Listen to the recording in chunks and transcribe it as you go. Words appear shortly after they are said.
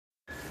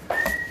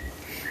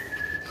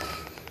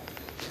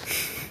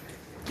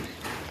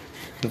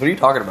What are you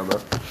talking about, bro?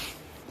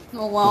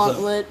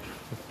 Malantlet.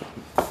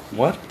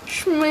 What?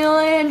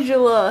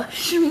 Schmelangela.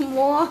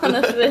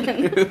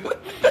 Schmonathan.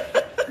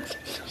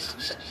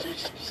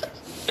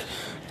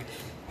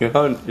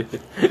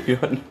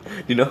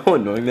 You know how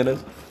annoying that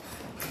is?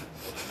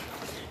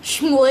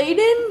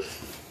 Schmladen?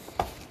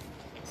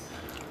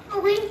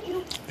 Oh, thank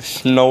you.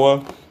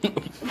 Snowa. Is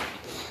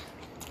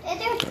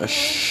there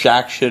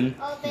Shaction.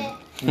 Oh, bit.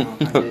 No,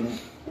 I didn't.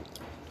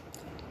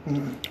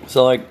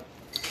 So like,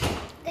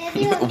 Did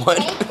you What?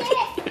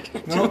 take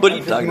it? No, What are I you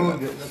just talking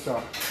moved about? it, that's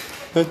all.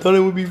 I thought it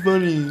would be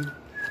funny.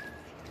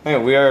 Hey,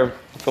 we are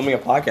filming a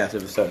podcast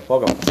episode.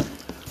 Welcome.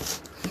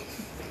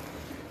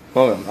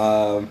 Welcome.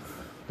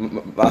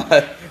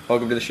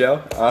 Welcome to the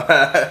show.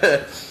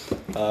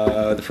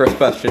 The first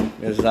question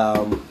is,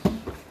 How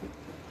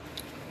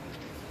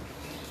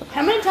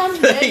many times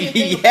a day do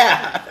you think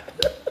yeah.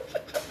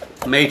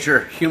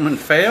 Major human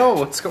fail?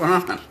 What's going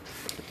on?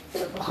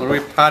 What are we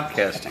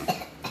podcasting?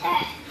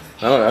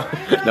 I don't know.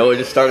 No, we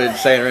just started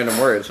saying random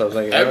words, so I was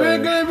like,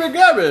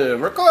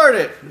 Record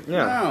it.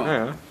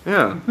 yeah.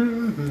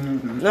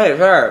 Hey,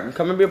 Farrah,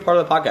 come and be a part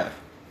of the podcast.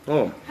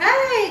 Oh.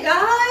 Hey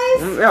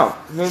guys! Yeah.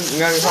 You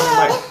gotta be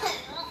talking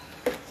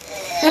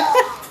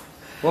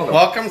Welcome.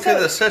 Welcome to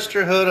the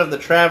Sisterhood of the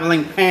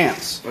Traveling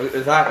Pants.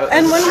 Is that,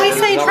 And when we is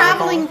say that what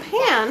traveling we're calling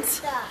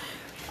pants,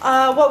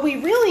 what we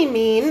really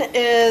mean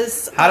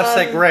is How to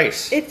say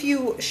grace. If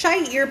you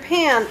shite your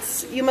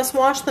pants, you must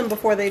wash them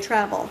before they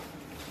travel. it?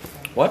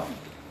 What?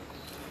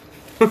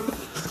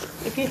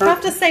 If you have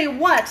to say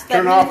what, that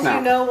turn off means now.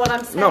 you know what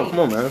I'm saying. No, come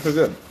on, man. That's so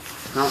good.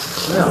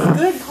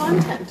 Good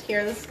content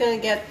here. This is going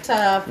to get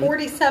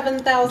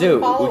 47,000 Dude,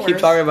 followers. we keep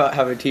talking about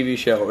having a TV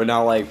show, and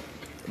now, like,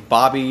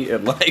 Bobby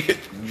and, like,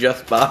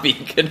 just Bobby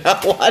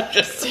cannot watch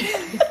us.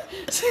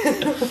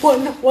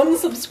 one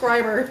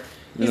subscriber.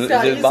 He's Is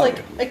it Bobby?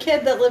 like a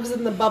kid that lives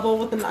in the bubble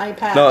with an eye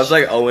patch. No, it's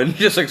like Owen,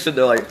 just, like, sitting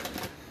there, like...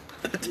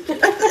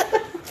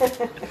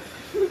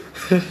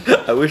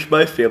 I wish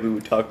my family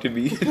would talk to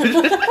me.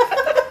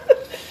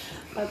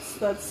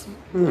 That's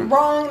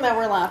wrong that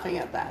we're laughing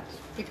at that.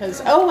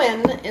 Because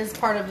Owen is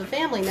part of the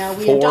family now.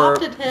 We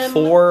adopted him.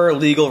 For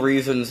legal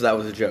reasons, that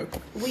was a joke.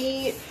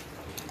 We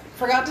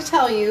forgot to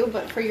tell you,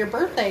 but for your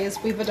birthdays,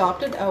 we've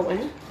adopted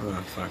Owen.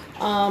 Oh, fuck.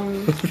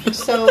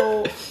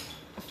 So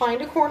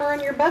find a corner in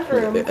your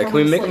bedroom. for Can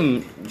we him to make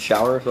sleep. him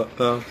shower?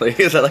 Like,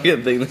 is that like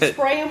a thing that...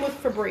 Spray him with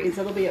Febreze.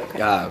 It'll be okay.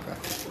 Ah,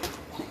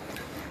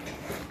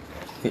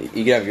 okay. You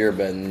can have your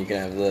bed, and you can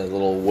have the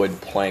little wood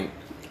plank.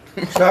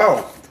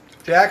 So,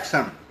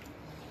 Jackson,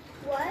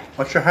 What?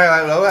 what's your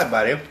highlight low at,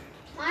 buddy?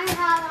 My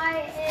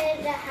highlight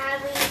is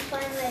having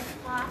fun with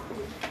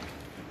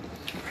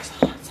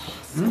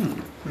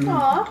Poppy.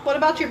 Aw, what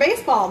about your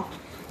baseball?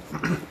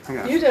 I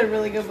got You did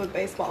really good with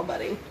baseball,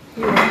 buddy.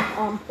 You were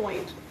on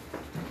point.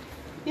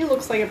 He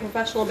looks like a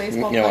professional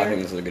baseball You know, I player.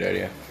 think this is a good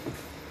idea.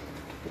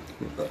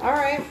 All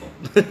right.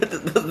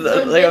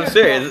 Like, I'm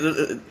serious.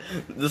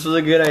 This is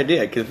a good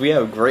idea because we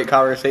have great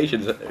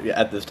conversations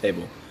at this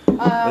table.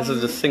 This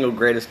is the single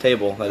greatest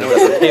table that is at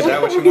the Is table.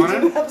 that what you We do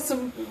wanted? have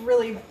some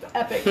really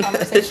epic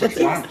conversations.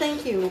 Yes,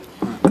 thank you.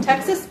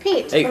 Texas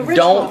Pete. Hey,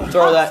 original, don't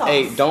throw hot that. sauce.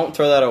 Hey, don't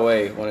throw that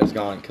away when it's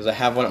gone. Because I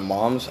have one at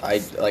Mom's. I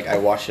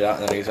wash it out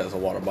and then I use it as a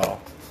water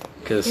bottle.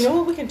 Because You know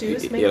what we could do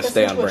is make this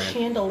stay on into a brand.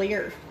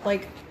 chandelier,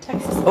 like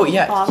Texas Oh Pete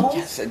yeah, bottles.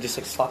 yes. And just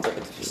like slap it.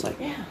 It's just like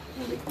Yeah.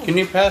 that'd be cool. Can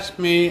you pass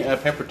me a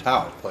paper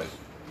towel, please?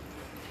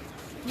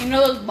 You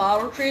know those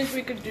bottle trees?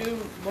 We could do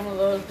one of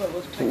those, but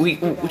with Texas we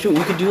Pete on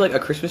it. could do like a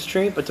Christmas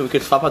tree, but we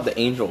could swap out the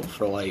angels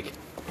for like.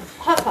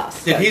 Hot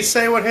sauce. Did he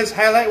say what his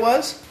highlight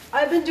was?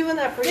 I've been doing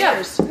that for Yeah.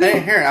 years.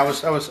 Hey, here, I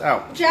was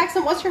out.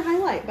 Jackson, what's your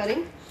highlight,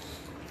 buddy?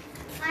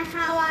 My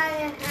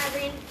highlight is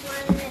having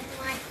fun with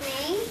my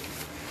thing.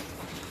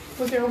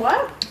 With your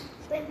what?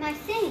 With my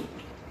thing.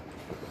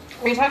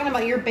 Are you talking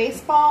about your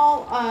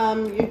baseball,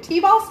 your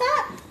T-ball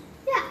set?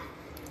 Yeah.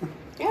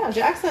 Yeah,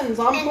 Jackson's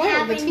on And point with the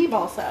having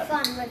T-ball set.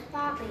 Fun with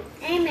Poppy.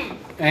 Amen.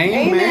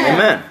 Amen.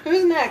 Amen.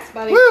 Who's next,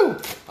 buddy? Woo!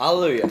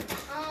 Hallelujah.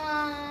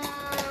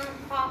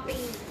 Poppy.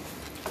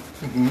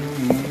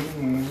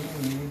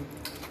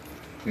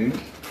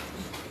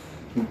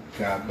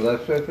 God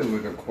bless us, it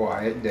was a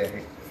quiet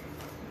day.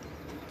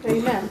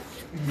 Amen.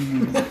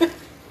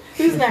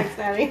 Who's next,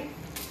 Daddy?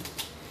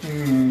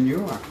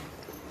 You are.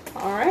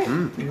 All right.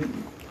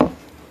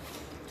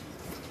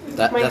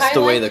 That's My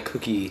the way highlight? the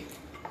cookies.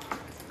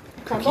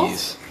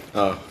 Crumbles?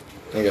 Oh,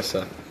 I guess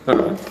so. I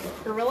don't know.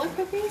 Gorilla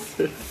cookies?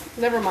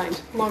 Never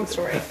mind. Long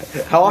story.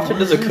 How often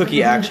does a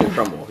cookie actually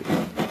crumble?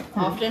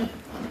 Often.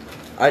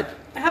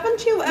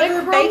 Haven't you They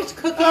ever crumble. baked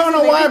cookies? I don't know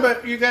and they why, did-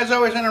 but you guys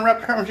always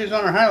interrupt her when she's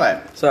on her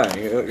highlight. Sorry.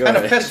 Go Kind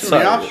of ahead. pissing me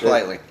Sorry. off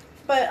slightly.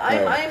 But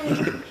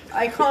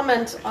I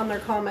comment on their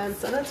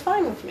comments, and it's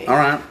fine with me. All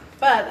right.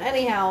 But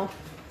anyhow,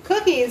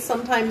 cookies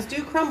sometimes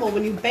do crumble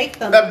when you bake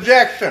them.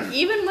 Objection.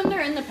 Even when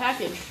they're in the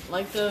package,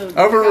 like the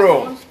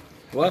Overruled. ones.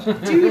 What?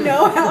 Do you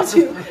know how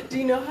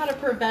to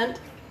prevent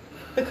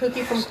the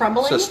cookie from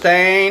crumbling?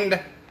 Sustained.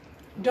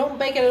 Don't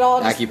bake it at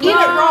all. Just eat it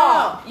Acupuncture.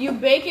 raw. You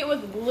bake it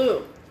with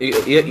glue.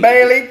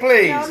 Bailey,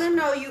 please.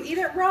 No. You eat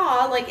it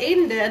raw like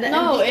Aiden did.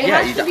 No, and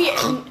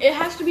it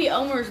has to be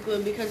Elmer's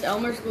glue because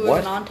Elmer's glue What?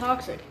 is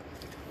non-toxic.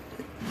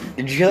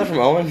 Did you hear that from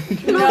Owen?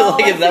 No,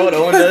 Like, is that what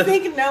Owen I does?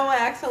 think Noah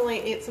accidentally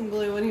ate some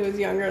glue when he was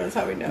younger. That's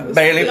how he knows.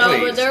 Bailey, No,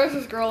 please. but there was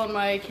this girl in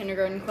my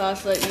kindergarten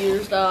class that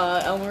used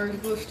Elmer's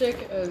glue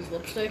stick as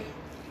lipstick,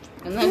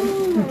 and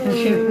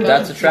then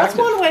That's That's attractive.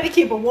 one way to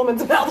keep a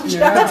woman's mouth shut.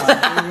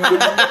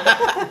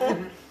 Yeah.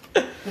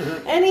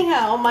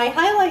 Anyhow, my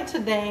highlight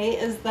today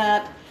is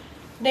that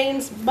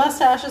Dane's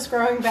mustache is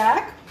growing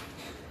back.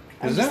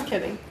 I'm Is just it?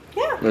 kidding.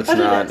 Yeah, It's but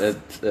not. It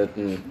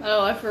is.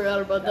 oh, I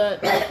forgot about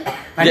that.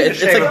 I need to it's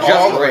shave like it just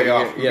all the way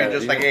right, off. yeah, Be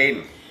just yeah. like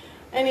Aiden.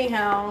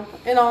 Anyhow,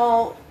 in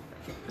all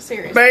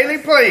seriousness, Bailey,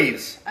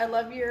 please. I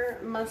love your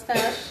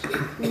mustache,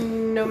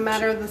 no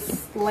matter the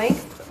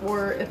length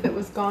or if it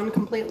was gone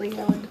completely.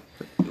 I would.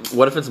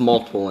 What if it's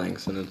multiple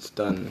lengths and it's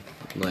done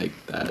like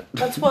that?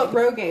 That's what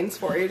Rogaine's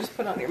for. You just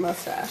put on your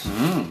mustache.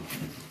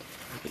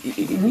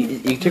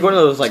 You take one of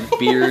those like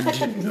beard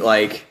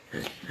like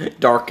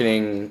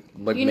darkening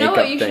like You know makeup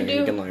what you should things. do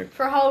You can like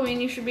for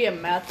Halloween? You should be a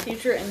math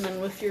teacher, and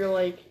then with your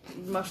like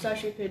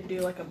mustache, you could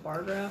do like a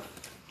bar graph.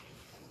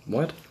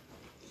 what?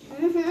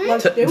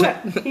 Let's do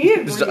it. He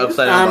Just agrees.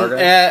 upside down burger?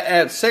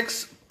 At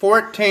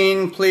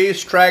 6:14, please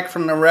strike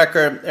from the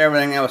record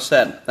everything that was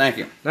said. Thank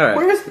you. All right.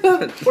 Where's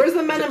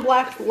the Men in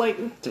Black like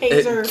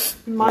taser,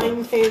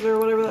 mind taser,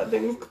 whatever that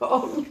thing's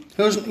cowed?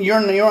 You're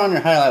on your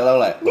highlight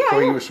lowlight Yeah, before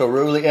I you know. were so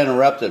rudely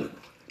interrupted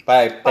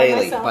by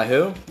Bailey. myself. By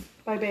who?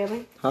 By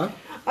Bailey. Huh?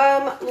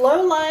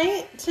 Low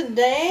light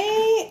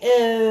today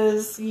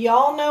is,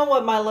 y'all know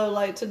what my low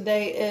light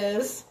today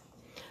is.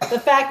 The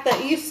fact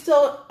that you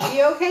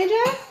okay,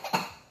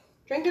 Jack?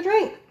 Drink a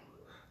drink.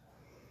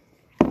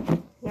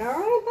 You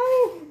alright,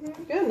 buddy?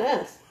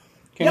 Goodness.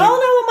 Can Y'all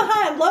you- know what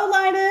my low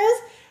light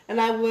is, and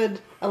I would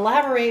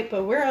elaborate,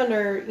 but we're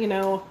under,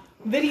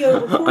 video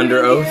recording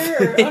Under oath. here,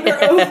 or under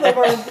oath of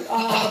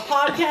our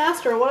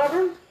podcast or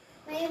whatever.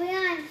 Maybe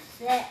I'm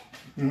sick.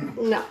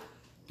 No.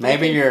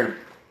 Maybe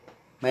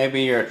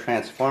you're a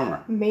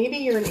transformer. Maybe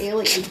you're an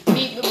alien.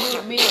 Beat the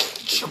boot,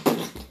 beat.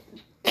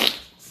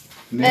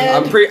 And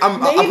I'm pretty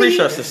maybe-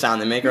 sure it's the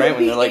sound they make, right? When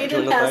Maybe they're like Aiden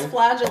doing has the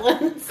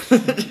flagellants.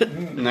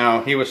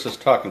 No, he was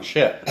just talking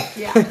shit.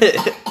 Yeah.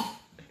 thing.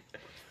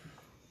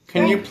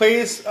 Can you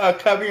please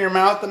cover your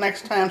mouth the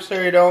next time so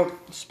you don't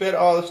spit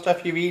all the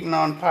stuff you've eaten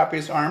on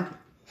Poppy's arm?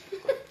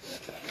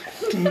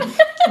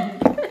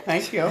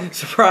 Thank you.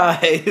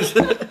 Surprise!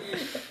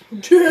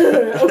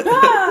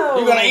 Oh,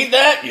 You gonna eat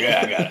that? Yeah,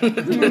 I got it.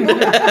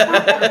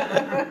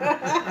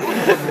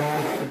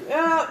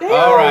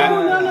 All right.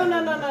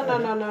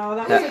 No.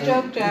 That was a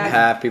joke, Jack.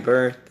 Happy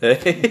birthday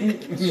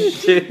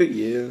to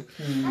you.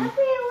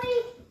 Happy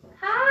week.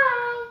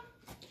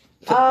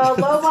 Hi.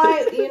 Low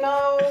light,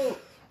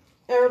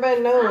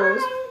 everybody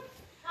knows.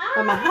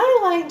 But my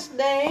highlight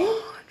today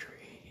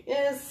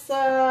is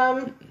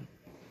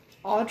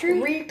Audrey?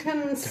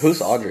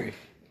 Who's Audrey?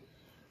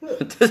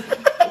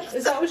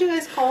 Is that what you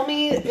guys call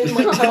me in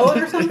like code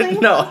or something?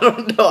 No, I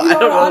don't know. I You know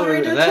don't what Audrey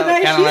know. did Is that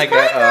today? kind of She's like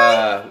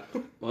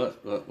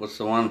great, what's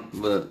the one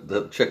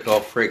the chick all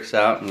freaks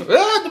out and the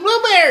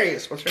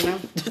blueberries? What's her name?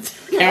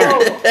 Karen.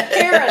 Oh,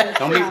 Karen.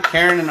 Don't be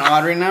Karen and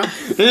Audrey now.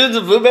 Is it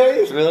the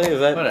blueberries? Really? Is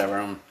that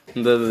Whatever.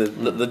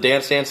 the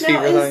dance Now,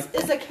 fever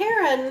thing? is a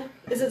Karen,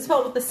 is it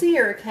spelled with a C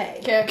or a K?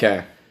 Okay.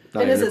 Okay.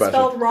 Not And is even it a question.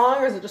 spelled wrong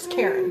or is it just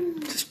Karen?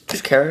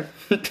 Just Karen.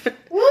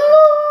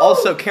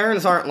 Also,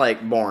 Karens aren't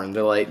like born.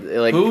 They're like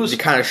Who's- they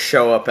kind of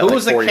show up at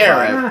Who's like a 45.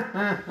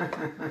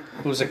 Karen?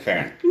 Who's a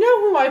Karen? You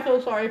know who I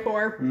feel sorry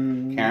for?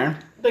 Karen?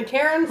 The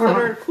Karens that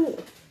are cool.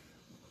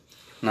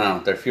 No,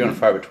 they're few and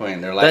far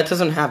between. They're like That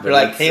doesn't happen. They're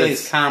like It's- Haley's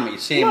it's- Comet. You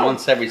see them No,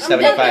 once every I'm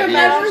 75 They're years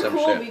mad or or some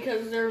cool shit.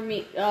 because they're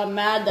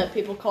mad that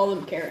people call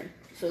them Karen,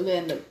 so they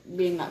end up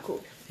being not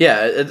cool.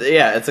 Yeah,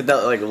 it's like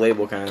that like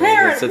label kind of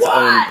Karen, thing. It's its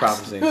own what?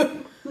 prophecy.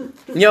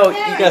 Yo, you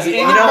guys, you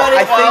know, Anybody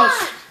I think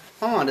else?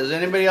 Hold on. Does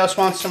anybody else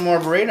want some more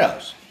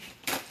burritos?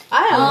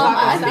 I have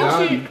I taco think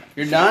salad. she.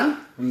 You're done?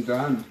 I'm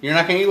done. You're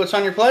not gonna eat what's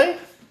on your plate?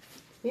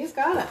 He's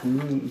got it.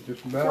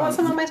 Just You want about.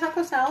 some of my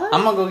taco salad?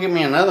 I'm gonna go get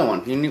me another one.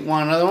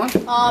 Want another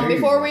one?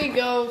 Before we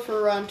go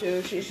for round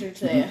two, she should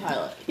say a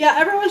highlight. Yeah,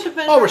 everyone should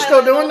finish. Oh, we're their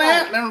still highlight doing low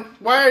that? light. Then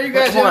why are you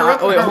guys Hold on,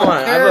 interrupting wait, her hold with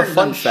on, I have a Karens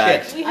fun and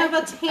fact. shit? We have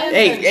a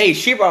tangent. Hey,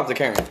 she brought up the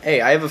Karen. Hey,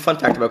 I have a fun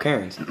fact about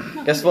Karens.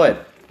 Guess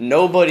what?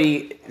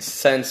 Nobody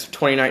since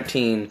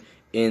 2019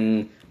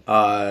 in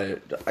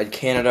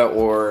Canada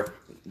or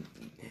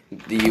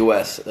the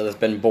U.S. that has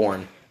been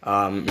born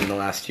in the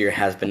last year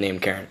has been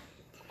named Karen.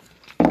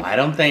 I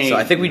don't think. So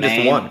I think we just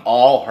name won.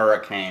 All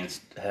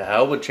hurricanes.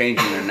 Hell with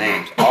changing their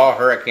names. All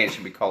hurricanes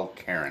should be called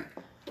Karen.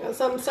 Got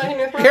something stuck in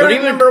your throat? Karen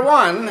even- number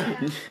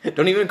 1.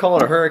 Don't even call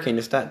it a hurricane.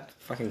 Just that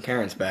fucking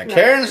Karen's back.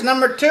 Karen's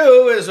number 2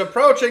 is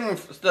approaching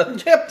the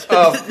tip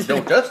of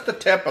just the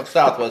tip of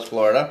Southwest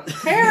Florida.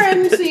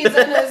 Karen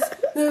season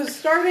is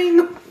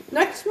starting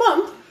next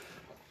month.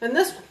 And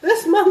this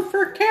month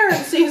for Karen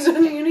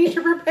season, you need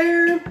to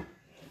prepare.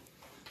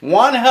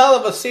 One hell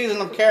of a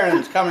season of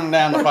Karen's coming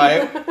down the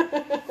pipe.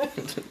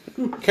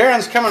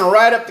 Karen's coming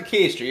right up the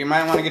Keister. You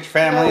might want to get your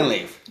family and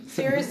leave.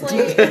 Seriously.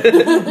 My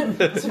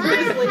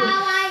Seriously.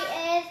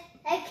 highlight is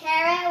a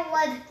carrot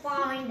was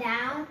falling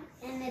down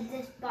and it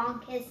just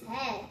bonked his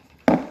head.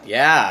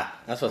 Yeah,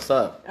 that's what's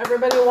up.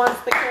 Everybody wants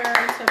the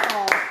Karen to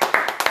fall.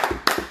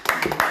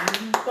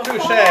 The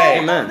Touche. fall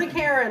Amen. of the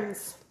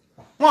Karens.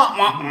 Wah,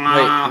 wah,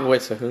 wah.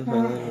 Wait, so who?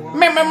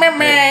 Meh, meh, meh,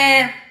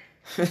 meh.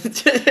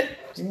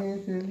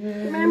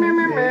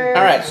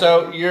 All right,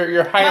 so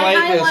your My highlight,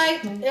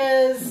 highlight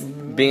is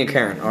Being a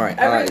Karen. All right.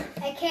 All every.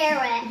 right. A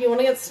carrot. You want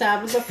to get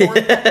stabbed with a fork?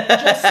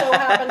 Just so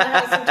happen to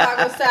have some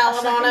taco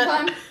salad on it.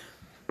 Time.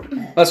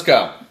 is let's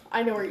go.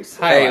 I know where you sit.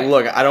 Highlight. Hey,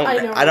 look, I don't, I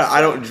know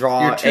I don't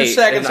draw. You're 2 eight,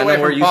 seconds and I away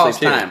know where from you Paul's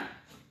sleep, too. time.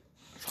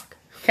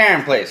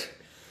 Karen, please.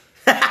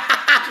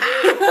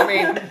 I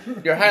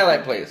mean, your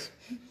highlight, please.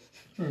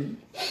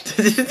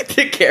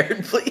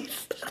 Karen,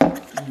 please.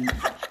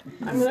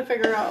 I'm gonna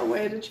figure out a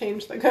way to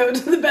change the code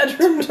to the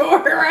bedroom door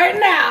right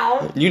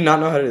now. You not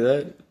know how to do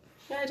that?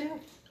 Yeah, I do.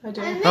 I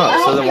do.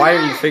 Oh, so then why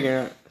are you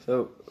figuring out?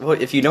 So, well,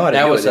 if you know how to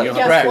That do was it, then a you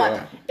don't Guess have to threat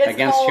what? figure It's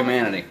against called,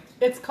 humanity.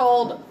 It's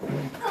called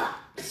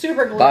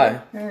super glue. Bye.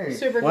 Hey,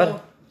 Super What? glue.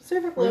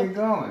 Super where you glue.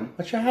 going?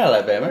 What's your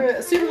highlight,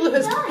 baby? Super glue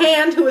his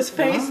hand to his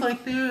face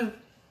like that.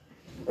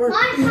 Or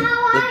My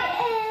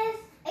highlight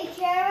is a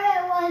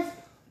carrot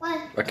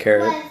A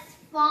carrot? was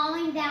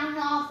falling down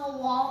off a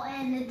wall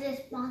and it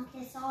just bonked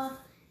his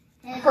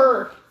head.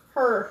 her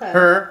head.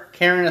 Her.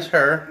 Karen is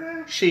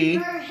her. She.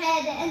 Her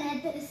head and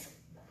it just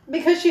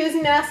Because she is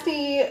a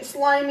nasty,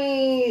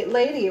 slimy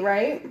lady,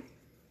 right?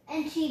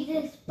 and she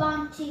just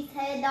bumped his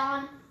head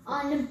on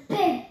a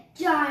big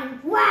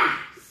giant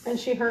wax. And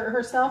she hurt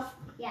herself.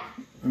 Yeah.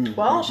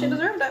 Well, she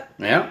deserved it.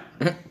 Yeah.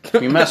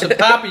 You mess with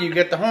Poppy, you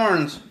get the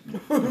horns.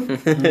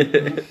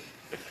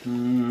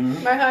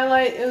 My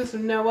highlight is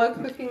Noah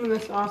cooking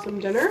this awesome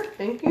dinner.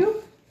 Thank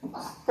you.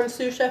 From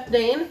sous chef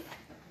Dane.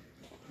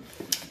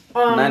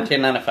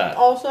 1995.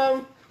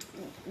 Also,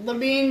 The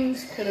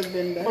beans could have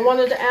been I better.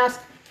 wanted to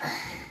ask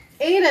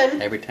Aiden.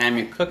 Every time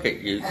you cook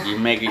it, you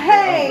make it your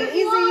Hey, own.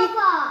 easy.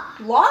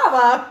 Lava.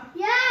 Lava.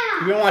 Yeah.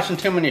 You've been watching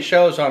too many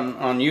shows on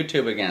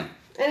YouTube again.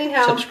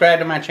 Anyhow, Subscribe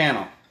to my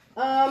channel.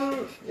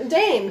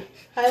 Dane.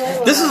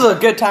 Highlight This is Lava. a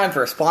good time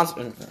for a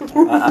sponsor. I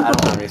don't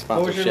have any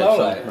What was your sponsorship, low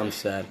so light? I'm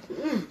sad.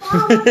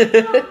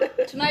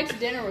 Tonight's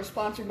dinner was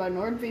sponsored by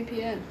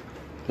NordVPN.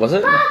 Was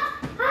it? I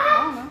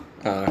don't know.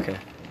 Oh, okay.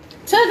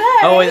 Today,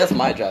 Oh, wait, that's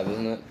my job,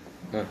 isn't it?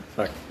 Oh,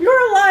 fuck.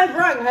 your live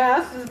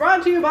broadcast is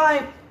brought to you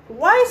by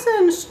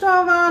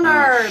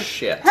Weissenstovaner. Oh,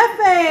 shit.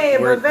 Hefe,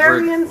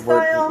 Bavarian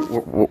style.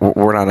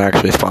 We're not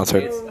actually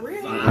sponsored.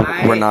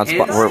 Really? We're not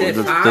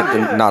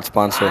not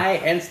sponsored.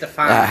 and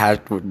Stefan.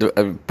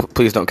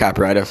 Please don't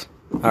copyright us.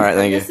 All right,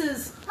 thank This you.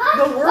 is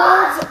the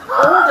world's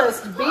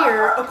oldest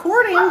beer,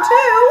 according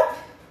to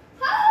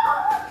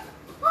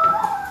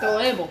The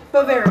label.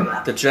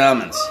 Bavaria. The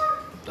Germans.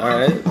 All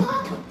right.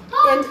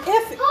 And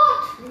if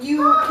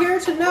you care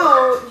to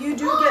know, you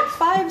do get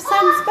 5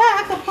 cents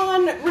back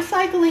upon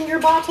recycling your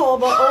bottle,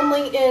 but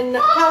only in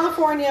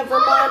California,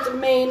 Vermont,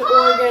 Maine,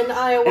 Oregon,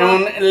 Iowa,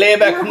 Und or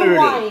Leberknödel.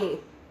 Hawaii.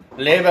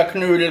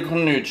 Leberknödel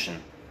Knutschen.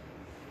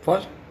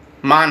 What?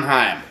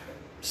 Mannheim.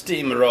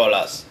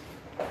 Steamrollers.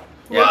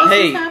 What Yeah. does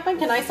Hey, this happen?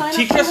 Can I sign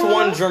Teach up us for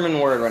one German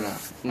word right now.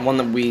 One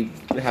that we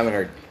haven't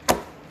heard.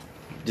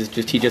 Just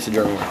teach us a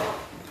German word.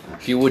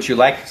 Would you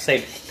like to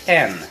say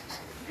pen?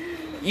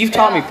 You've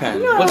taught me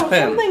pen. No, What's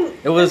pen? something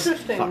It was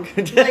interesting.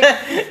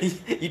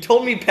 fuck. You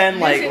told me pen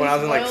like when I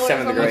was in like Spoil or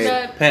 7th something grade.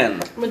 like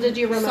Pen. But did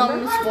you that.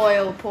 remember? Some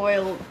spoil,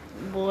 boil,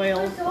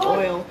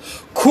 oil.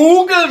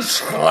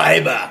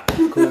 Kugelschreiber.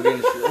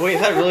 Wait,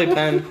 is that really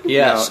pen?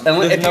 Yes. No,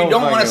 And there's if no you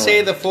don't want to fucking say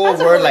way. the full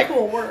That's a word really like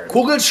cool word.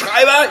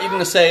 Kugelschreiber, you're going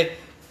to say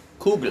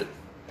Kugel.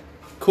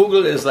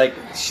 Kugel is like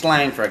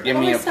slang for give It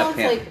me a always sounds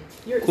pen. like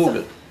you're,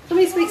 Kugel.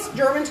 somebody speaks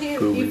German to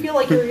you, you feel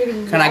like you're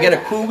getting. Can I get a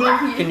yelled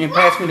Kugel? Can you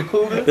pass me the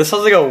Kugel? This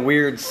sounds like a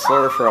weird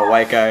slur for a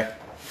white guy.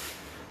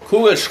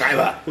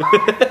 Kugelschreiber.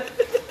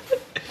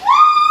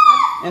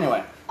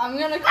 Anyway. I'm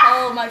gonna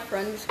call my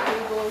friends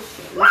Kugels.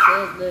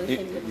 So they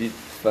can You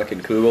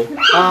fucking Kugel.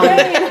 at.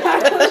 Dane,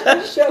 I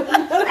was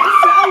joking, but it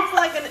sounds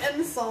like an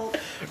insult.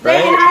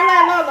 Right? Dane,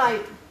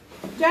 highlight,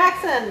 lowlight.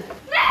 Jackson,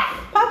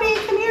 puppy,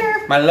 come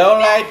here. My low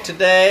light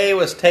today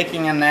was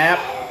taking a nap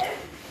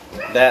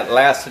that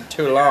lasted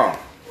too long.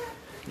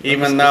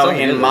 Even though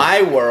in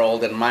my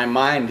world, in my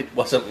mind, it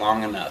wasn't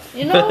long enough.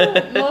 You know,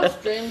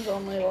 most dreams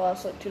only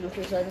last like 2 to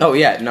 3 seconds. Oh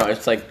yeah, no,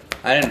 it's like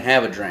I didn't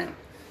have a dream.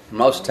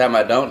 Most of the time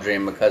I don't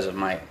dream because of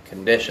my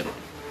condition.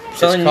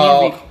 So It's then you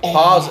called need to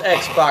pause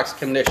Xbox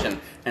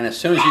condition. And as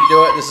soon as you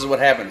do it, this is what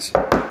happens.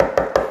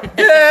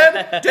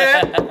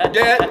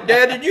 Dad,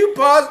 did you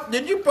pause,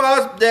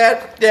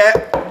 dad,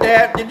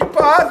 did you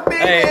pause me,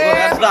 hey, well,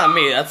 that's not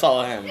me. That's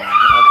all him. Man.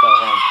 That's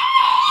all him.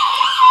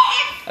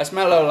 That's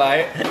my low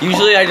light.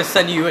 Usually I just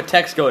send you a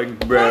text going,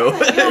 bro, bro,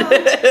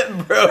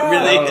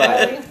 really,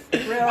 Alright.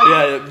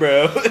 yeah,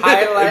 bro.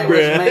 Highlight was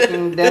Bruh.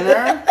 making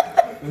dinner.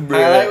 Bruh.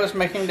 Highlight was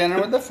making dinner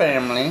with the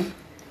family.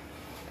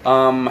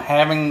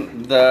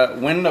 Having the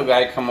window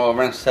guy come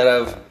over instead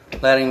of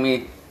letting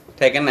me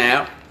take a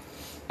nap,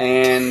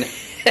 and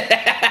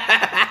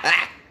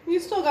You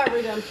still got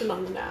redemption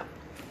on the nap.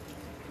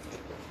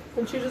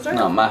 And you deserve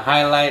no, it. my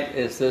highlight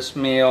is this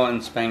meal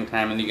and spending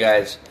time with you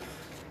guys,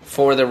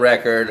 for the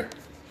record,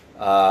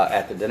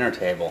 at the dinner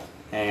table,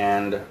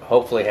 and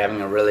hopefully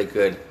having a really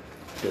good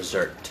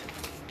dessert.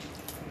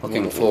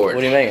 Looking forward.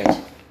 What are you making?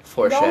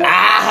 For Don't-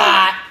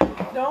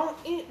 chef. Don't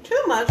eat too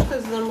much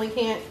because then we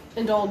can't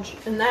indulge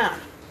in that.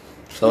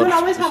 So, we don't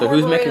always have so more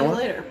who's making burritos what?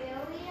 later.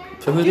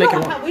 So who's You making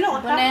don't what? have, we don't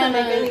have to Banana.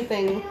 make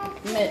anything.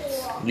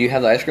 Mitts. Do you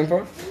have the ice cream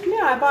for it?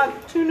 Yeah, I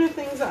bought 2 new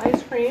things of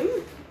ice cream.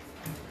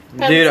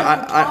 And Dude,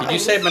 some Did you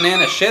say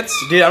banana shits?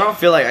 Dude, I don't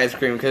feel like ice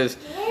cream because,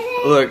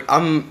 look,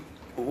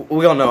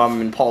 we all know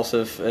I'm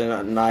impulsive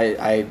and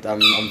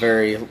I'm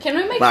very Can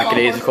we make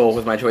lackadaisical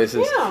with my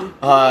choices.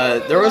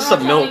 Yeah. There was I'm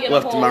some not trying milk to get a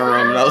left in my whole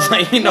room, and I was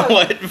like, you know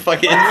what,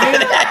 fucking.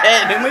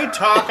 Can we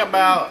talk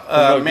about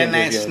Good,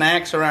 midnight good, good.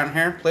 snacks around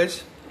here,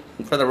 please?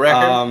 For the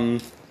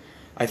record.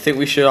 I think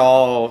we should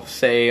all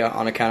say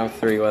on a count of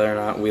 3 whether or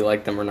not we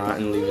like them or not,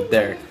 and leave it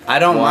there. I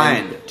don't 1,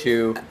 mind.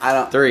 2, I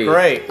don't. 3.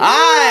 Great.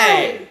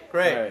 Aye.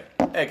 Great.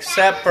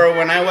 Except for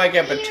when I wake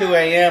up at 2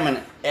 a.m. and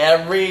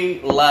every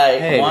light,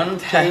 Hey, 1,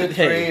 2,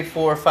 hey. 3,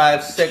 4,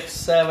 5, 6,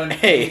 7,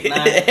 Hey, 8, 9,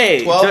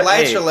 hey, 12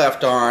 lights hey. are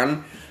left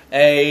on.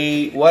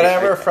 A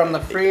whatever from the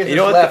freezer You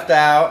know is what left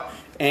out.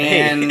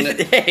 And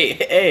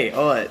hey,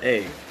 what?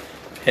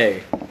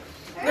 Hey.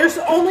 There's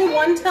only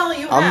one tell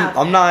you have.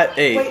 I'm not.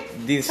 Hey,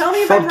 Wait, these tell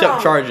me if I'm trumped up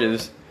wrong.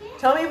 charges.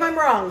 Tell me if I'm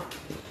wrong.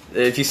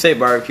 If you say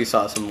barbecue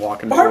sauce, I'm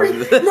walking towards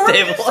Barbecue the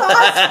table.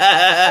 sauce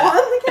on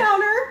the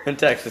counter. In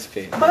Texas,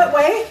 Pete. But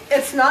wait,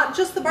 it's not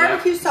just the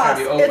barbecue Yeah, sauce. have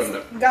you opened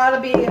It's gotta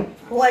be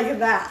like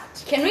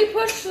that. Can we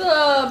push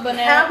the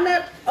banana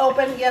Cabinet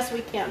open, yes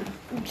we can.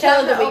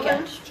 till the Cabinet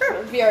weekend? open,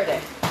 sure. VR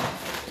day.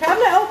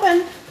 Cabinet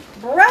open,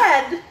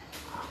 bread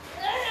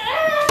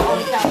on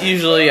the counter.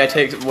 Usually, I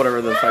take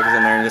whatever the fuck is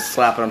in there and just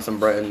slap it on some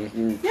bread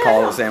and Yeah,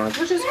 call no, it a sandwich.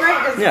 which is great.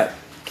 'Cause Yeah.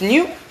 Can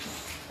you?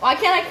 Why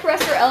can't I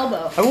caress your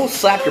elbow? I will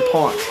slap your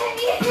paunch.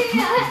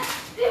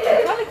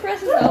 I'm trying to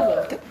caress his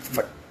elbow.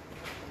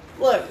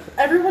 Look,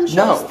 everyone shows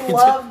No.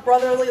 love,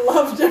 brotherly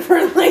love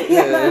differently.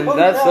 and I don't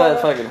That's know.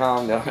 fucking how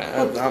I'm doing.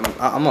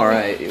 I'm all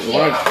right. You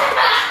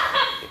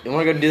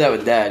want to go do that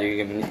with Dad?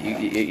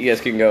 You guys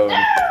can go.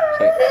 And,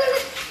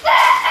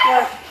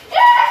 But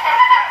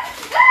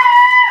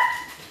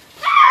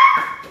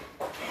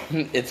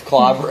it's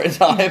clobber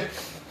time.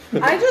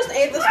 I just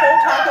ate this whole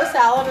taco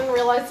salad and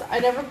realized I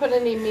never put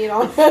any meat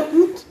on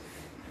it.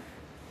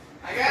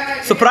 I got an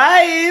idea.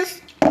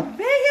 Surprise! Vegan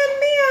meal!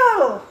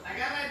 I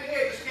got an idea.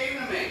 It just came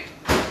to me.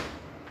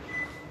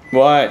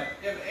 What?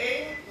 If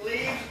Aiden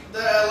leaves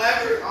the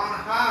electric on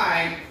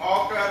high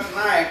all throughout the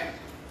night,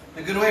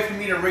 a good way for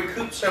me to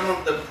recoup some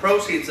of the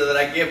proceeds that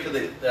I give to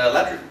the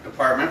electric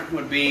department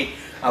would be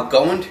I'll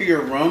go into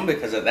your room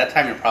because at that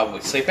time you're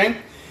probably sleeping,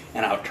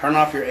 and I'll turn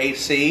off your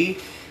AC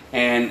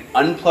and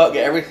unplug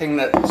everything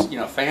that's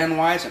fan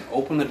wise and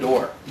open the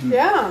door.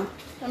 Yeah.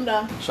 I'm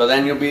done. So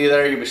then you'll be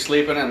there, you'll be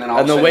sleeping, and then all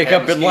And of a they'll sudden wake you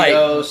have up in like-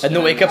 mosquitoes, and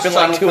they'll wake up in the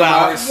sun like will 2 come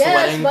out hours. Yes,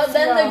 Sweating. but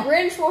then Wow. the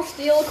Grinch will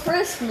steal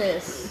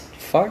Christmas.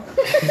 Fuck.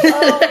 The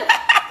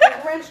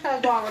Grinch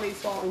has already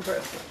stolen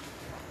Christmas.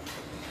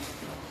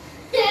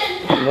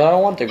 But I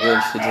don't want the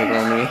Grinch to take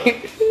on me.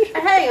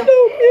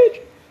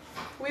 Hey,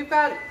 we've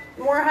got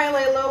more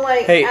highlight, low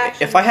light. Hey,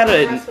 action if I had for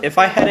the rest of if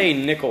I the- had a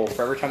nickel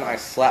for every time I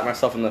slap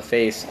myself in the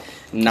face,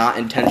 not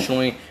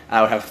intentionally,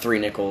 I would have 3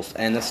 nickels,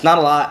 and it's not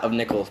a lot of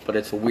nickels, but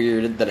it's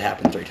weird that it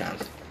happened 3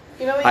 times.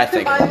 You know what I you could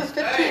think buy it with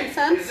 15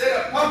 cents? Is it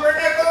a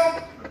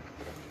pumpernickel?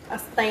 A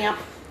stamp.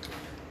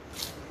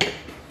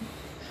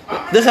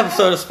 This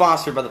episode is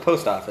sponsored by the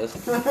post office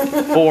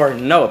for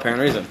no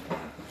apparent reason.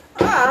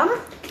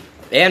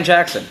 And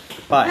Jackson.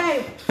 Bye.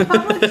 Hey,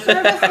 public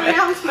service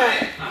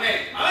announcement.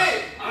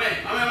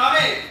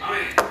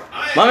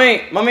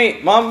 Mommy,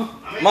 mommy,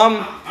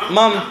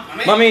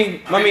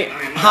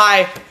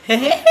 hi. I'm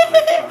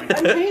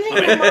changing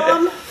my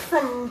mom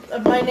from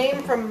my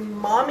name from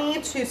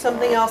mommy to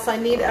something else. I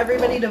need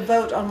everybody to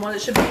vote on what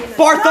it should be. And it's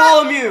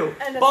Bartholomew!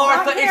 not- and it's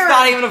not It's Karen.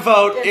 not even a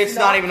vote. not It's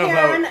not even a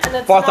Karen, vote. and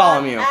it's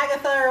Bartholomew. not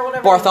Agatha or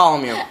whatever.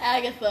 Bartholomew.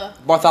 Agatha.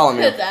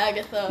 Bartholomew. It's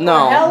Agatha.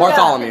 No, Helga.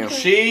 Bartholomew.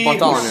 She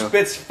Bartholomew. who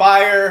spits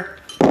fire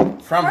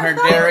from her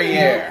Bartholomew.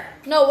 derriere.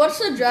 No, what's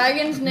the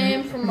dragon's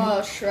name from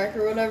Shrek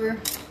or whatever?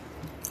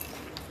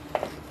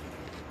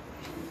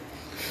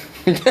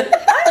 I'm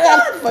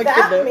not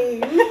that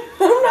mean. I'm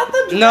not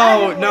the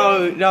dragon.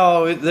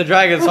 No. The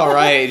dragon's all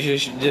right.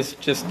 Just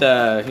there's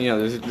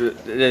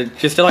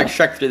like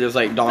Shrek 3. There's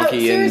like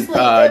donkey and seriously,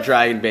 if-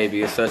 dragon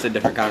babies, so it's a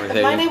different If my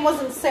conversation. name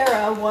wasn't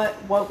Sarah,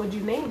 what would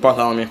you name me?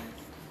 Bartholomew.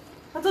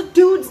 That's a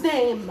dude's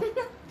name.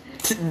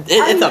 It's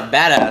a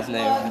badass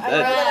name.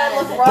 I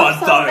look rough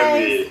some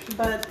Bartholomew. days,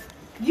 but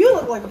you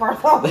look like a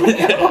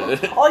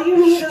Bartholomew. All you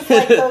need is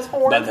like those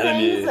horn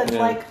Bartholomew, things and yeah.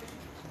 like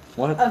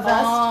What? a vest.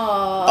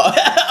 Oh.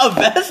 A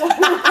vest?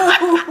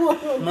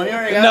 No, he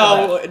already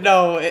got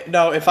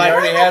No. If He I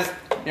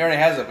already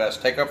has a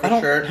vest. Take off I your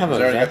don't shirt. have He's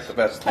a already vest. got the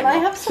vest. Can I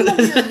have some of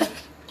your?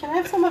 Can I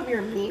have some of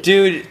your meat?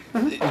 Dude,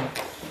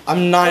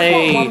 I'm not That's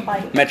a not one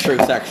bite.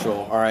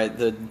 metrosexual. All right,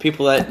 the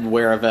people that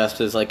wear a vest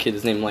is like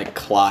kids named like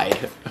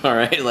Clyde. All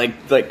right,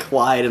 like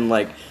Clyde and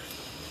like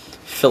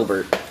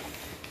Filbert.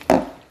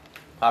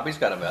 Poppy's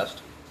got a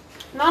vest.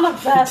 Not a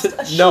vest,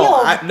 a shield.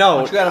 No,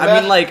 Don't you got a I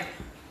vest? mean like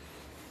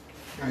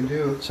I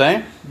do.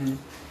 Say?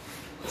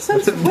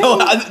 Since no,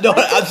 when?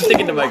 I'm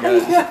sticking to my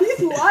guns. He's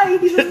lying.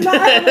 He does not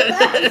have a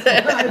vest.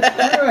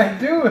 I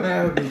do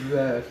have a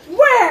vest.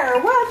 Where?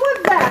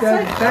 What vest?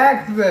 That Like,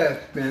 tax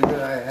vest, man,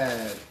 that I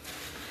had.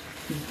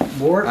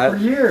 Wore it for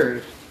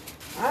years.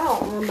 I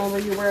don't remember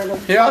you wearing a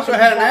He also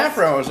had an vest.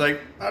 afro. I was like,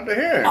 out to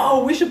here.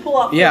 Oh, we should pull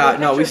up. Yeah, the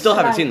no, we pictures still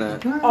haven't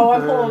tonight. seen that. Oh,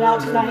 I'm pulling it out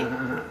tonight.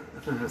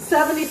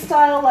 70s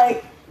style,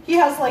 like he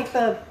has like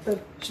the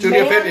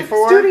Studio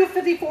 54? Studio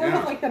 54 Yeah.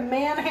 with like the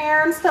man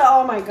hair and stuff.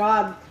 Oh my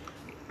god,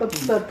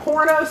 the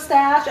porno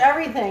stash,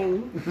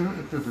 everything.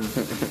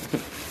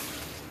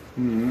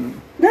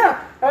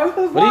 Yeah, I was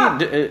the What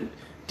do you?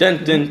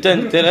 Dun dun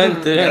dun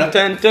dun dun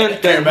dun dun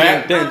dun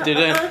dun dun dun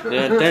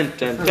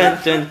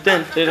dun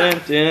dun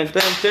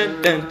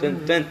dun dun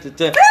dun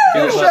dun.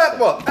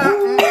 Shut up.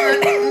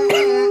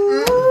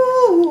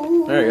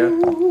 There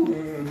you go.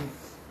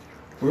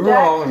 We were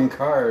all in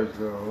cars,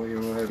 though. You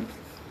know,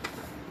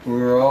 we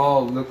were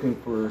all looking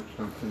for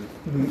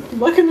something.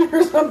 looking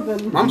for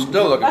something. I'm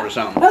still looking for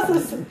something. That's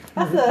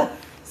a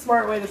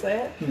smart way to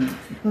say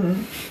it.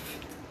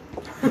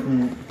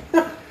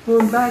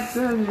 Well, back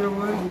then, you know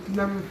what? You could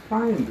never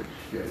find this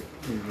shit.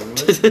 You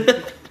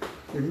know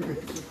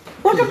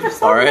Looking for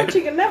something Alright. that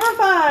you can never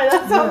find.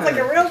 That sounds like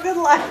a real good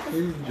life.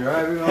 He's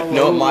driving all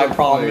No, over my the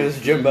problem place.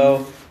 is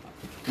Jimbo.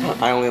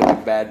 I only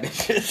like bad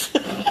bitches.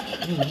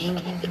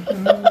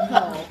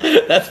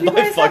 That's You my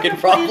guys have fucking to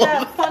play problem.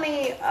 that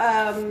funny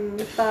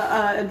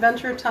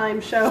Adventure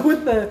Time show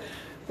with the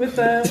With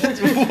the-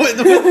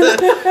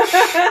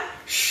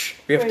 Shh,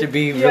 we have to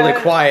be really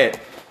Yeah. quiet.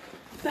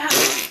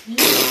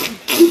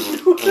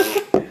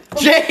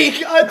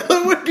 Jake, I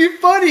thought it would be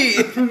funny.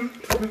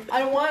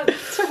 I want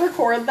to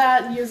record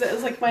that and use it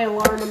as like my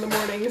alarm in the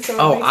morning. So it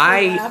Oh, makes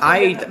me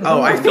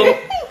laugh and get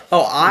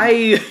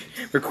I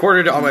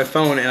recorded it on my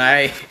phone and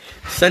I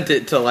sent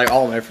it to like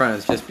all my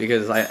friends just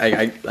because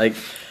I like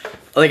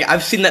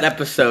I've seen that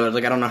episode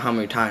like I don't know how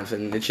many times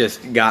and it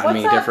just got What's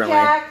me up, differently.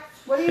 Jack?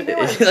 What are you doing?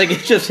 Like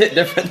it just hit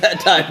different that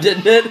time,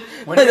 didn't it?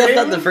 What Like, you that's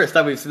not eating? the first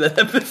time we've seen that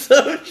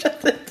episode.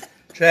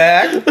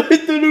 Jack, I thought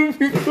it would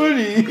be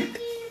funny.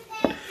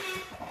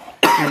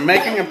 you're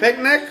making a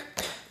picnic?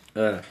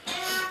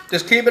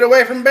 Just keep it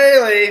away from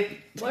Bailey.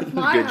 What's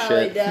my Good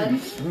highlight, shit. Dad?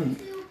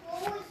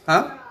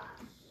 Huh?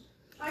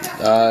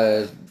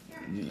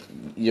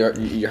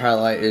 Your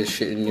highlight is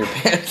shit in your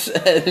pants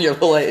and your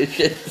highlight is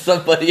shit in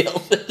somebody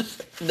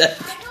else's.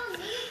 Next.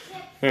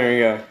 There you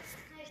go.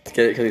 Get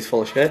it because he's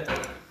full of shit.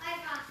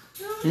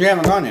 You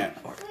haven't gone yet.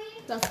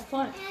 That's the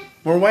point.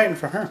 We're waiting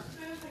for her.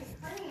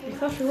 You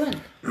thought you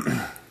win.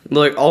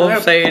 Look, all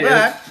I'm saying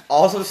Yeah.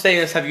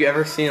 is, have you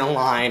ever seen a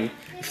line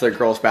for the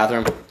girls'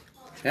 bathroom?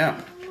 Yeah.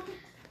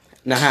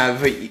 Now,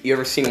 have you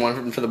ever seen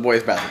one for the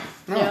boys' bathroom?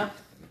 No. Yeah.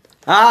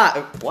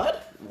 Ah,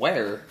 what?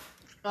 Where?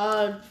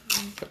 No.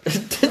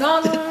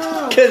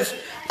 Because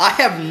I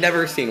have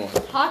never seen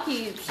one.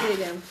 Hockey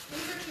stadium.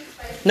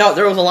 No,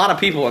 there was a lot of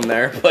people in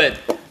there, but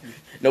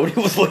nobody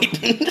was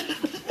waiting.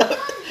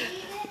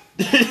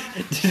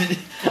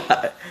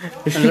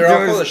 And they're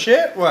all full of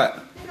shit?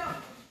 What?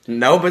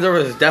 No, but there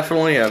was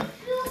definitely a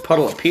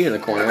puddle of pee in the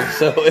corner.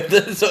 So if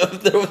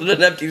there was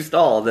an empty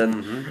stall,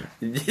 then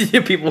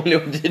people knew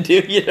what to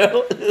do, you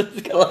know?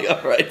 It's kind of like,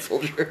 alright,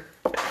 soldier.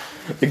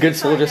 The good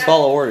soldiers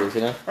follow orders,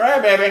 you know?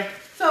 Alright, baby.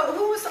 So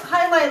who's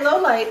highlight,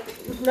 low light?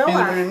 Who's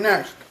Noah. doing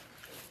next?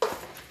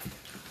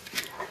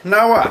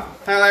 Noah.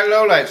 Highlight,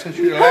 low light since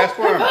you're the last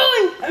I'm one.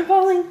 falling. I'm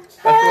falling.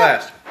 That's the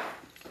last.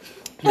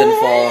 Didn't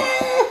fall.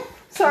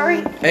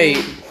 Sorry. Hey,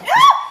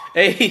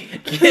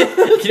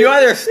 can you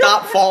either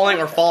stop falling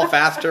or fall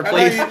faster,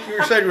 please? I thought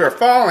you said you were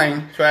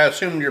falling, so I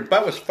assumed your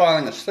butt was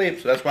falling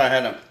asleep, so that's why I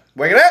had to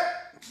wake it up.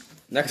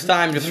 Next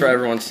time, just for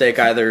everyone's sake,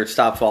 either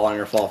stop falling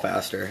or fall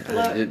faster.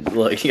 Look.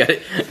 Look, you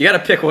gotta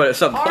pick one at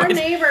some Our point.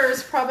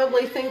 neighbors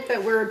probably think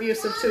that we're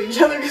abusive to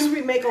each other because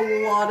we make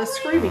a lot of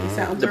screaming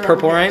sounds. The around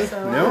Purple here, Rain?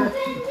 so No.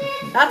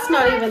 That's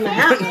not even the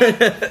happening.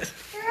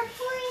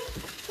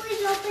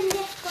 Please open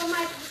this for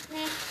my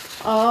picnic.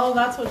 Oh,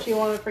 that's what you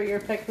wanted for your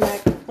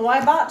picnic. Well,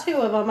 I bought 2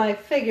 of them. I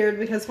figured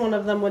because one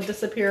of them would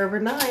disappear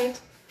overnight.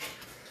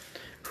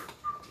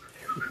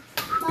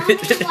 Mommy,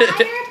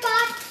 why are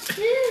box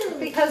 2?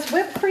 Because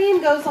whipped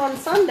cream goes on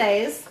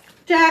Sundays.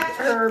 Jack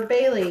or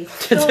Bailey.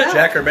 Fill it out.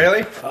 Jack or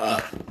Bailey?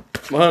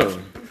 Whoa.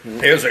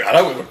 He was like, I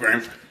love whipped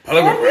cream. I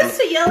love I'm whipped used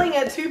to yelling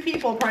at 2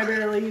 people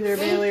primarily, either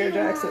Bailey or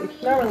Jackson.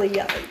 Not really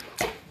yelling.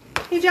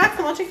 Hey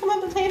Jackson, why don't you come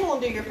up the table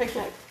and do your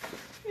picnic?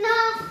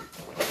 No.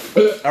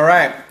 cream.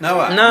 Alright,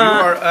 Noah, No. you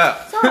are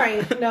up.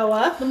 Sorry,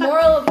 Noah. The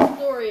moral of the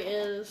story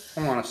is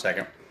Hold on a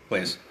second,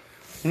 please.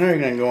 You know you're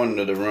going to go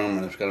into the room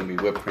and there's going to be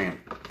whipped cream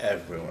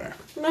everywhere.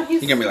 No,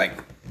 he's. You're going to be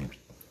like...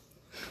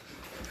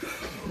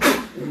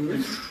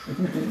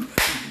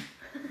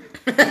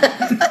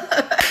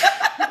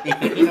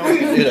 You know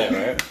you do that,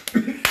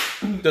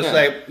 right? Just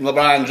like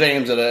LeBron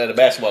James at a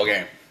basketball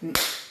game.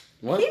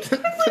 What? He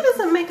typically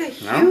doesn't make a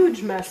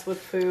huge mess with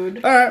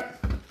food. All right.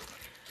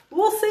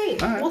 We'll see.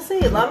 right. We'll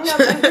see.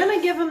 I'm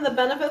gonna give him the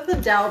benefit of the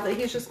doubt that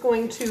he's just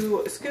going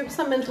to scoop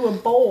some into a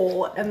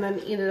bowl and then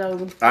eat it out of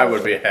the bowl. I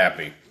would be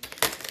happy.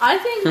 I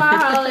think my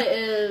highlight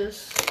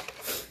is.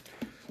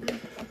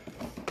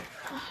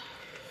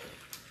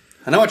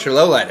 I know what your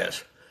low light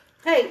is.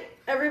 Hey,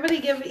 everybody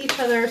give each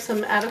other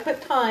some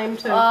adequate time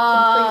to complete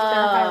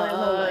their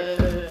highlight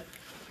lowlight.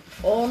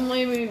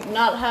 Only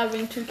not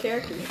having 2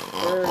 characters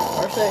or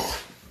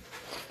 6.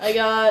 I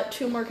got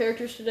 2 more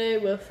characters today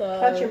with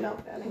Touch your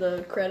mouth, Daddy.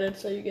 the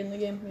credits that you get in the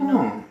game. You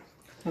know?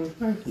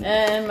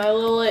 And my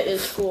little light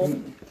is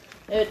school.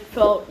 It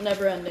felt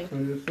never ending.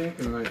 I'm just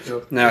thinking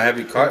myself. Now, have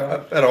you caught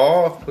up at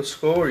all with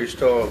school? Or are you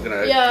still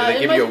gonna? Yeah, did they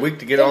it give you a might- week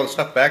to get all the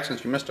stuff back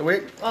since you missed a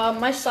week?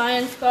 My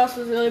science class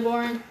was really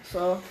boring,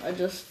 so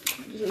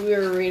we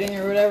were reading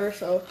or whatever.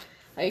 So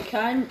I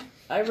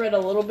read a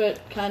little bit,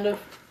 kind of,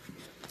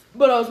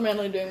 but I was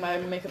mainly doing my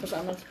makeup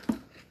assignments.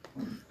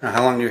 Now,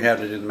 how long do you have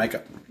to do the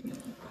makeup?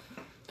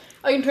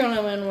 I can turn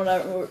them in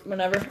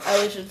whenever. At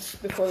least it's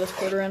before this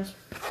quarter ends.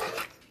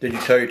 Did you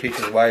tell your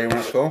teachers why you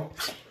went to school?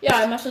 Yeah,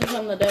 I messaged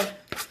them the day.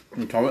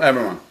 You told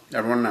everyone.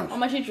 Everyone knows. All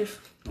my teachers.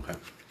 Okay.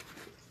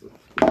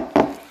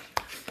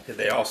 Did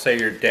they all say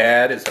your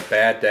dad is a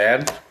bad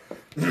dad?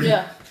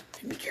 Yeah.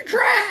 You're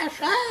trash.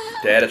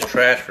 Dad is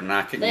trash for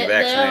not getting They you all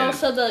vaccinated.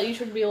 said that you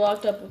should be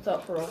locked up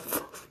without parole.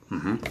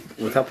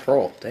 Without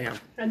parole, damn.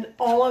 And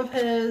all of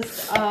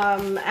his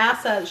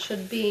assets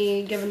should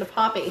be given to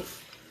Poppy.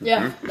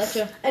 Yeah, that's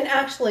you. And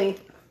actually,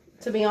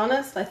 to be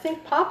honest, I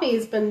think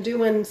Poppy's been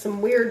doing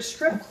some weird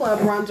strip club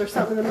runs or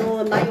something in the middle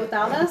of the night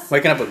without us.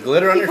 Waking up with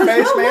glitter on your Because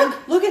face, no, man?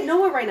 Look at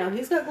Noah right now.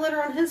 He's got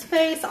glitter on his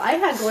face. I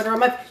had glitter on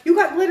my. You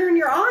got glitter in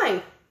your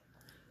eye.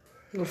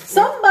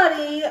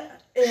 Somebody.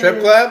 Strip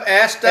club,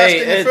 ass dust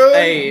in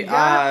your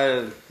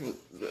food?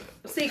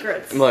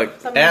 Secrets. Look,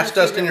 Somebody ass has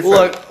dust in secrets.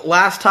 your food. Look,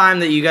 last time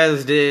that you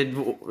guys did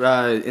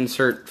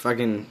insert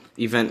fucking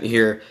event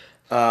here,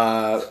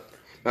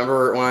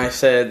 remember when I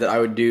said that I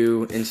would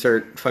do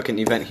insert fucking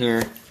event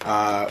here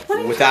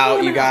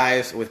without you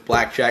guys, with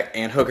blackjack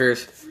and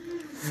hookers?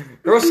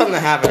 There was something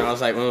that happened. I was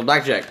like, well,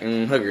 blackjack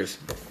and hookers.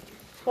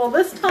 Well,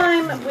 this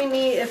time we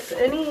need. If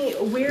any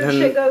weird Then-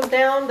 shit goes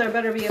down, there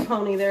better be a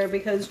pony there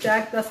because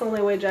Jack. That's the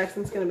only way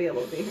Jackson's going to be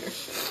able to be here.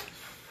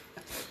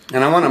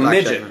 And I want a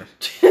Blackjack midget.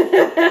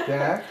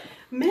 Jack?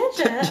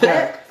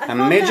 Midget. A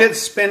midget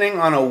spinning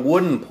on a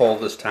wooden pole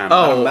this time.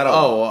 not a Oh,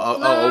 metal.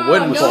 a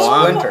wooden no. pole,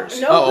 huh? Splinters.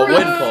 No Oh, a grief.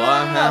 wooden pole,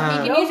 huh? You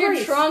can No use your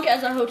worries. trunk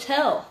as a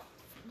hotel.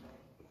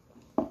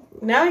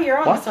 Now you're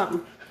on What?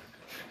 something.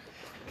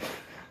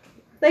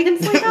 They can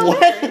sleep out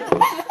there.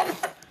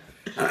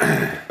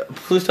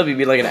 Please tell me you'd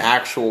be like an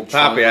actual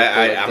Poppy, trunk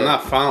I'm with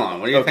not following.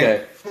 What do you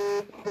Okay.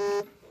 think?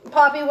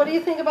 Poppy, what do you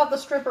think about the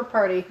stripper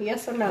party?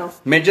 Yes or no?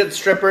 Midget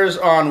strippers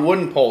on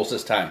wooden poles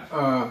this time.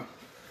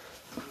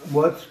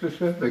 What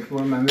specific?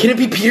 What am I Can it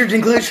be Peter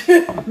Dinklage?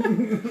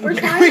 We're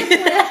trying to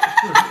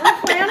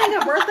we're planning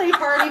a birthday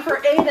party for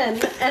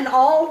Aiden, and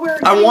all we're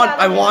I getting want out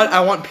of it I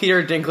want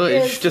Peter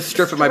Dinklage is to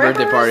strip at my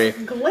birthday party.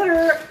 strippers,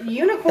 glitter,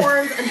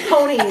 unicorns, and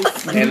ponies.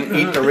 And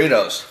eat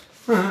Doritos.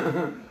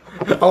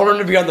 I want him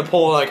to be on the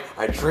pole like,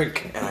 I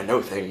drink and I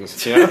know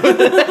things. You know?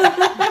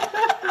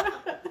 It's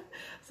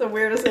the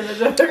weirdest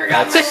image I've ever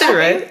gotten. That's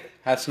right.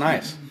 That's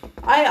nice.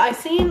 I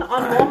seen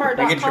on Walmart.com.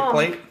 Can I get your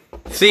plate?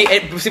 See,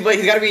 but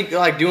he's got to be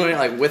like doing it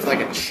like with like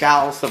a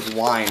chalice of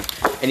wine,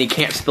 and he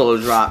can't spill a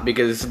drop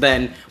because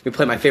then we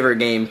play my favorite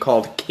game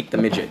called Kick the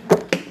Midget.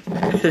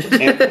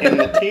 In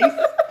the teeth?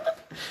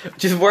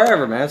 Just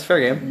wherever, man. It's fair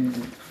game.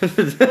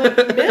 Midgets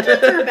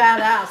are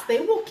badass. They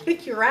will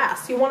kick your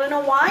ass. You want to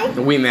know why?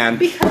 Wee man.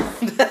 Because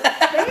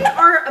they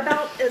are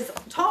about as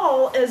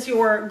tall as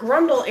your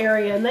grundle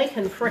area, and they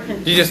can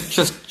frickin' You just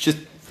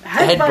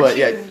headbutt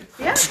yeah. you.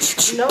 Yeah.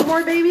 No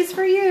more babies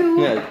for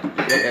you. Yeah,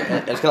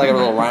 it's got like a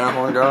little rhino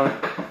horn going.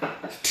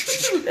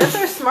 If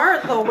they're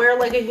smart, they'll wear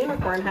like a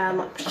unicorn hat.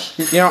 Like,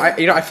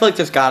 I feel like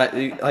there's got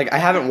to like I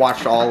haven't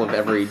watched all of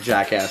every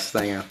Jackass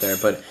thing out there,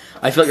 but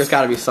I feel like there's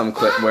got to be some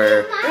clip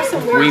where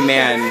Wee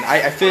Man.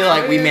 I feel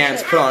like Wee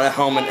Man's put on a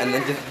helmet and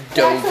then just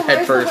dove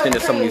headfirst into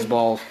somebody's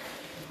balls.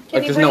 can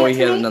Like you there's no way bring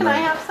he it to hasn't me? done Can I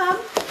that. have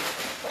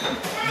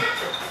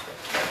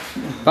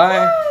some?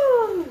 Bye.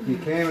 Woo! You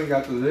came and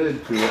got the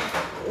lid to it.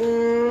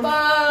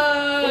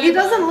 Bye. He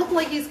doesn't look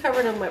like he's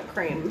covered in whipped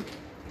cream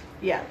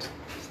yet,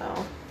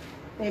 so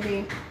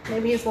maybe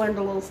he's learned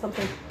a little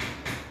something.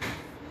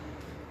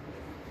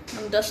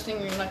 I'm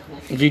dusting your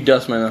knuckles. If you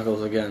dust my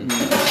knuckles again,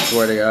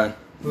 swear to God,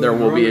 there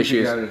will be You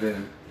issues. got it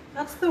in.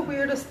 That's the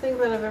weirdest thing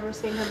that I've ever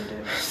seen him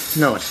do.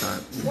 No, it's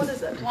not. What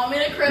is it? Want me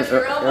to crush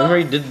your Remember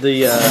he elbow? did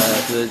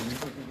the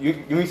you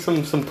give me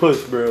some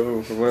puss, bro,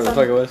 or whatever the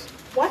fuck it was.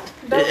 What?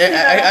 Don't say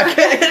that. I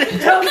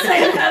can't. Don't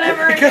say that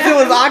ever Because again.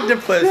 it was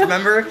octopus,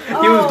 remember? He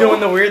was Oh. doing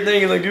the weird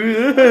thing, he's like,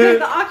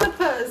 The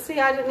octopus.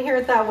 See, I didn't hear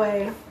it that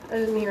way. I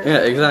didn't hear it. yeah,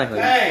 exactly.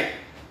 Hey!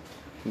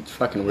 You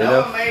fucking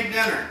Noah weirdo. made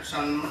dinner,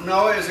 so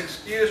Noah is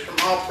excused from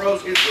all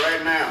proceeds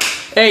right now.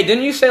 Hey,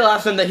 didn't you say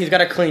last time that he's got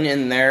to clean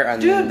in there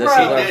and Dude, this bro. is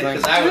He our did, thing?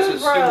 because I was Dude,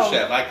 his bro. sous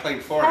chef. I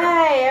cleaned for him.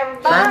 Hey,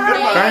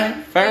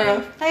 everybody. Fair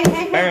enough. Hey, Fair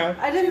hey. enough.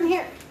 I didn't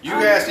hear. You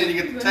guys need to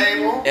get the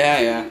table.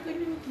 Yeah.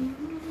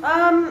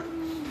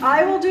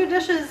 I will do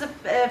dishes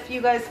if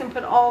you guys can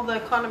put all the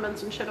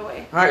condiments and shit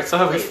away. All right, so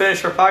have we Please.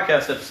 finished our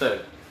podcast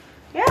episode?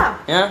 Yeah.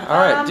 Yeah. All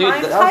right, dude.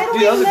 I'm That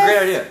was a titling great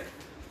this- idea.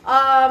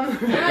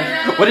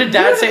 What did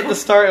Dad say at the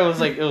start? It was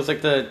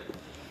like the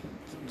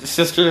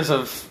Sisters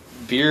of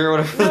Beer or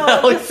whatever the No,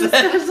 hell he the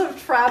said. Sisters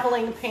of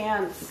Traveling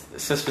Pants.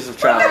 Sisters of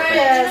Travel Look at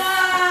Pants.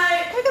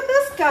 this. Look at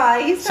this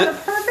guy. He's got a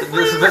perfectly,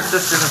 This is the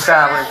Sisters of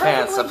Traveling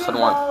Pants, perfectly episode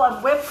good 1. bowl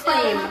of whipped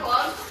cream.